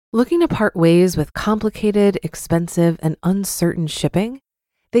Looking to part ways with complicated, expensive, and uncertain shipping?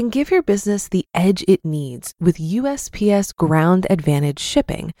 Then give your business the edge it needs with USPS Ground Advantage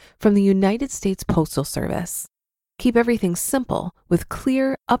shipping from the United States Postal Service. Keep everything simple with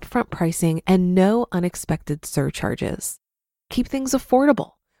clear, upfront pricing and no unexpected surcharges. Keep things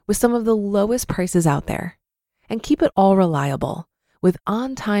affordable with some of the lowest prices out there. And keep it all reliable with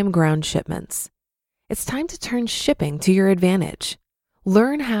on-time ground shipments. It's time to turn shipping to your advantage.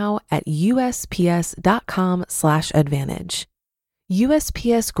 Learn how at USPS.com/advantage.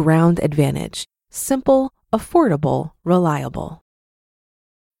 USPS Ground Advantage. Simple, affordable, reliable.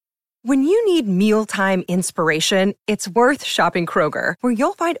 When you need mealtime inspiration, it's worth shopping Kroger, where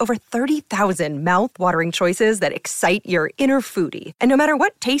you'll find over 30,000 mouth-watering choices that excite your inner foodie. And no matter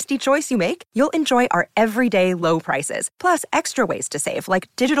what tasty choice you make, you'll enjoy our everyday low prices, plus extra ways to save, like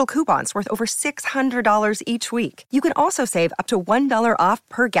digital coupons worth over $600 each week. You can also save up to $1 off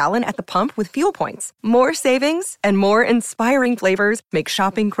per gallon at the pump with fuel points. More savings and more inspiring flavors make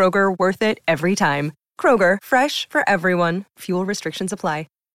shopping Kroger worth it every time. Kroger, fresh for everyone. Fuel restrictions apply.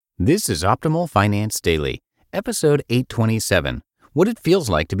 This is Optimal Finance Daily, episode 827, What It Feels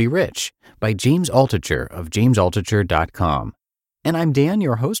Like to Be Rich, by James Altucher of jamesaltucher.com. And I'm Dan,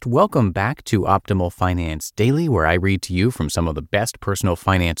 your host. Welcome back to Optimal Finance Daily, where I read to you from some of the best personal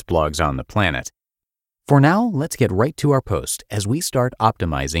finance blogs on the planet. For now, let's get right to our post as we start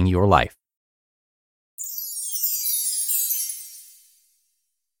optimizing your life.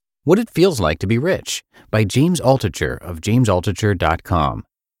 What It Feels Like to Be Rich, by James Altucher of jamesaltucher.com.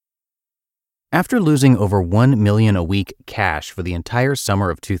 After losing over $1 million a week cash for the entire summer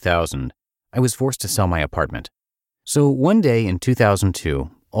of 2000, I was forced to sell my apartment. So one day in 2002,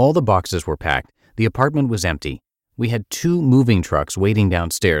 all the boxes were packed, the apartment was empty. We had 2 moving trucks waiting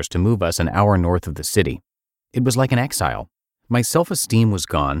downstairs to move us an hour north of the city. It was like an exile. My self-esteem was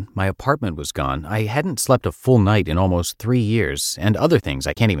gone, my apartment was gone, I hadn't slept a full night in almost 3 years, and other things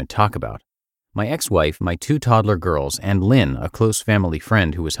I can't even talk about. My ex-wife, my 2 toddler girls, and Lynn, a close family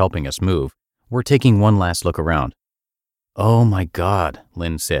friend who was helping us move, were taking one last look around. "Oh my God,"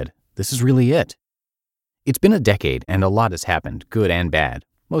 Lynn said, "this is really it." It's been a decade and a lot has happened, good and bad,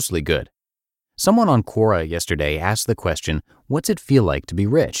 mostly good. Someone on Quora yesterday asked the question, what's it feel like to be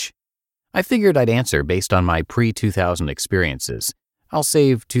rich? I figured I'd answer based on my pre-2000 experiences. I'll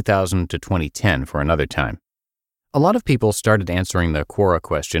save 2000 to 2010 for another time. A lot of people started answering the Quora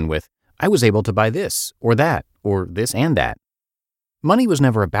question with, I was able to buy this, or that, or this and that. Money was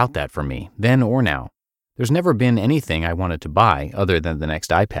never about that for me, then or now. There's never been anything I wanted to buy other than the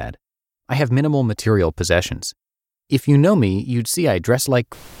next iPad. I have minimal material possessions. If you know me, you'd see I dress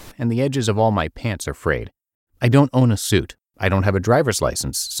like and the edges of all my pants are frayed. I don't own a suit. I don't have a driver's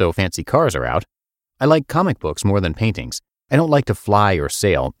license, so fancy cars are out. I like comic books more than paintings. I don't like to fly or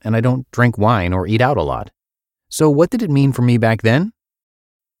sail, and I don't drink wine or eat out a lot. So what did it mean for me back then?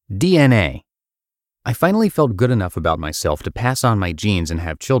 DNA. I finally felt good enough about myself to pass on my genes and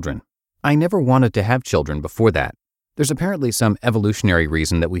have children. I never wanted to have children before that. There's apparently some evolutionary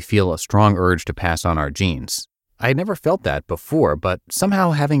reason that we feel a strong urge to pass on our genes. I had never felt that before, but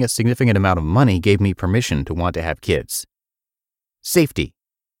somehow having a significant amount of money gave me permission to want to have kids. Safety.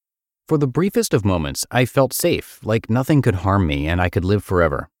 For the briefest of moments, I felt safe, like nothing could harm me and I could live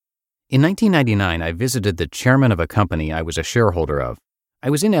forever. In 1999, I visited the chairman of a company I was a shareholder of. I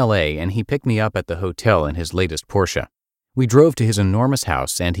was in LA and he picked me up at the hotel in his latest Porsche. We drove to his enormous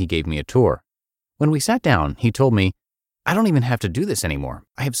house and he gave me a tour. When we sat down, he told me, I don't even have to do this anymore.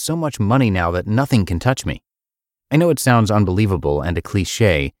 I have so much money now that nothing can touch me. I know it sounds unbelievable and a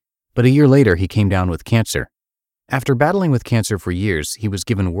cliche, but a year later he came down with cancer. After battling with cancer for years, he was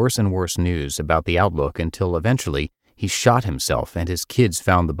given worse and worse news about the outlook until eventually he shot himself and his kids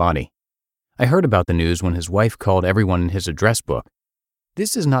found the body. I heard about the news when his wife called everyone in his address book.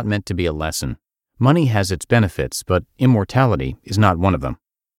 This is not meant to be a lesson. Money has its benefits, but immortality is not one of them.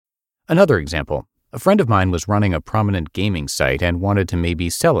 Another example, a friend of mine was running a prominent gaming site and wanted to maybe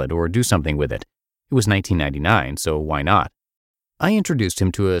sell it or do something with it. It was 1999, so why not? I introduced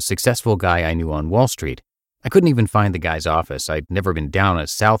him to a successful guy I knew on Wall Street. I couldn't even find the guy's office. I'd never been down as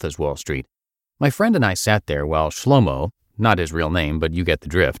south as Wall Street. My friend and I sat there while Shlomo, not his real name, but you get the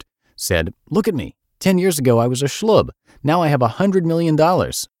drift, said, "Look at me. 10 years ago I was a schlub. Now I have $100 million.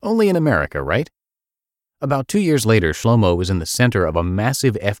 Only in America, right?" About 2 years later, Shlomo was in the center of a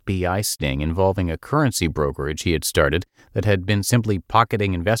massive FBI sting involving a currency brokerage he had started that had been simply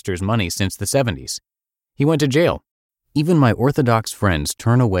pocketing investors' money since the 70s. He went to jail. Even my Orthodox friends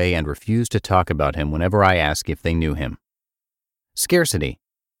turn away and refuse to talk about him whenever I ask if they knew him. Scarcity.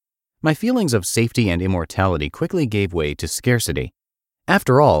 My feelings of safety and immortality quickly gave way to scarcity.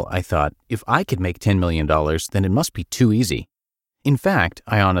 After all, I thought, if I could make $10 million, then it must be too easy. In fact,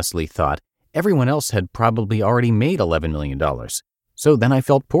 I honestly thought everyone else had probably already made $11 million. So then I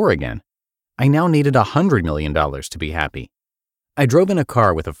felt poor again. I now needed $100 million to be happy. I drove in a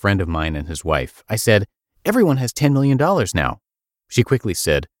car with a friend of mine and his wife. I said, "Everyone has $10 million now." She quickly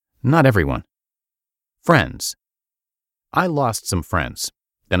said, "Not everyone." Friends. I lost some friends.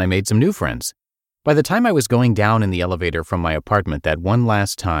 Then I made some new friends. By the time I was going down in the elevator from my apartment that one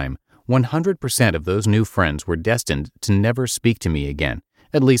last time, 100% of those new friends were destined to never speak to me again,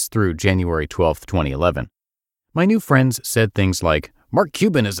 at least through January 12th, 2011. My new friends said things like, "Mark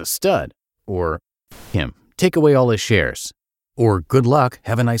Cuban is a stud," or "Him, take away all his shares," or "Good luck,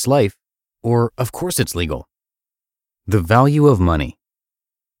 have a nice life," or "Of course it's legal." The value of money.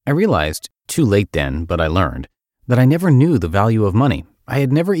 I realized, too late then, but I learned, that I never knew the value of money. I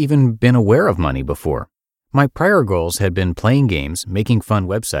had never even been aware of money before. My prior goals had been playing games, making fun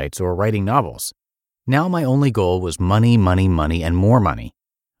websites, or writing novels. Now my only goal was money, money, money, and more money.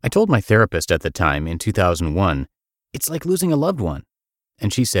 I told my therapist at the time, in 2001, "It's like losing a loved one."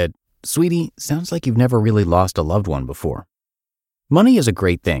 And she said, "Sweetie, sounds like you've never really lost a loved one before." Money is a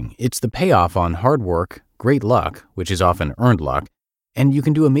great thing. It's the payoff on hard work, great luck, which is often earned luck, and you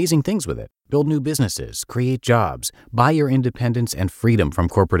can do amazing things with it. Build new businesses, create jobs, buy your independence and freedom from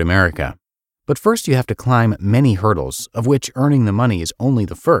corporate America. But first you have to climb many hurdles, of which earning the money is only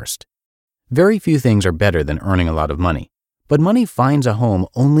the first. Very few things are better than earning a lot of money, but money finds a home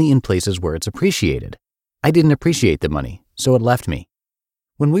only in places where it's appreciated. I didn't appreciate the money, so it left me.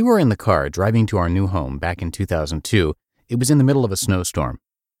 When we were in the car driving to our new home back in 2002, it was in the middle of a snowstorm.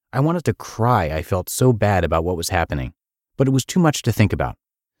 I wanted to cry. I felt so bad about what was happening, but it was too much to think about.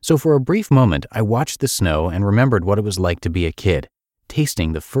 So for a brief moment, I watched the snow and remembered what it was like to be a kid,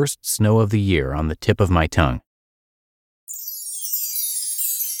 tasting the first snow of the year on the tip of my tongue.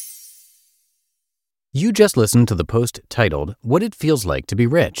 You just listened to the post titled, "What It Feels Like to Be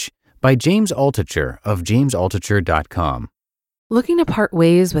Rich" by James Altucher of jamesaltucher.com. Looking to part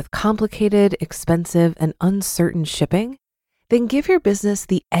ways with complicated, expensive, and uncertain shipping? Then give your business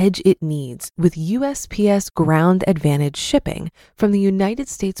the edge it needs with USPS Ground Advantage shipping from the United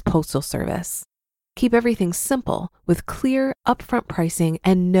States Postal Service. Keep everything simple with clear, upfront pricing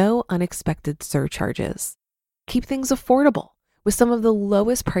and no unexpected surcharges. Keep things affordable with some of the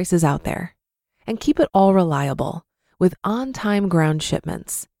lowest prices out there. And keep it all reliable with on-time ground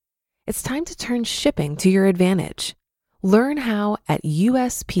shipments. It's time to turn shipping to your advantage. Learn how at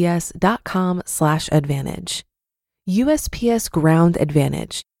USPS.com/advantage. USPS Ground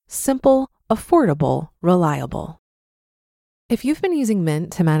Advantage. Simple, affordable, reliable. If you've been using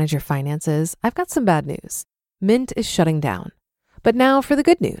Mint to manage your finances, I've got some bad news. Mint is shutting down. But now for the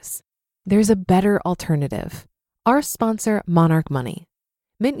good news. There's a better alternative. Our sponsor, Monarch Money.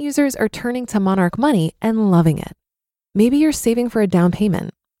 Mint users are turning to Monarch Money and loving it. Maybe you're saving for a down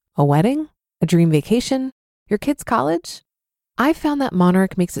payment, a wedding, a dream vacation, your kid's college. I've found that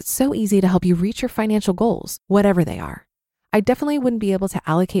Monarch makes it so easy to help you reach your financial goals, whatever they are. I definitely wouldn't be able to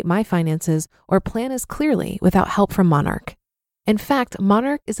allocate my finances or plan as clearly without help from Monarch. In fact,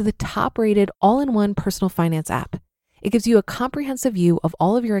 Monarch is the top-rated all-in-one personal finance app. It gives you a comprehensive view of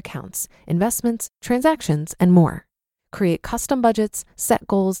all of your accounts, investments, transactions, and more. Create custom budgets, set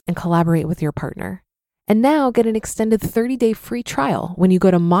goals, and collaborate with your partner. And now get an extended 30-day free trial when you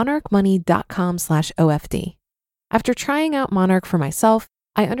go to monarchmoney.com/OFD. After trying out Monarch for myself,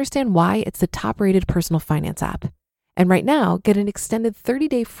 I understand why it's the top-rated personal finance app. And right now, get an extended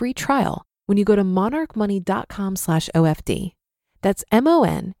 30-day free trial when you go to monarchmoney.com/OFD. That's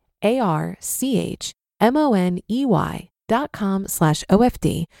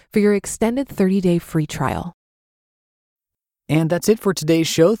monarchmoney.com/OFD for your extended 30-day free trial. And that's it for today's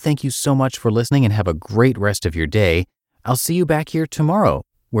show. Thank you so much for listening and have a great rest of your day. I'll see you back here tomorrow,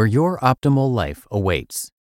 where your optimal life awaits.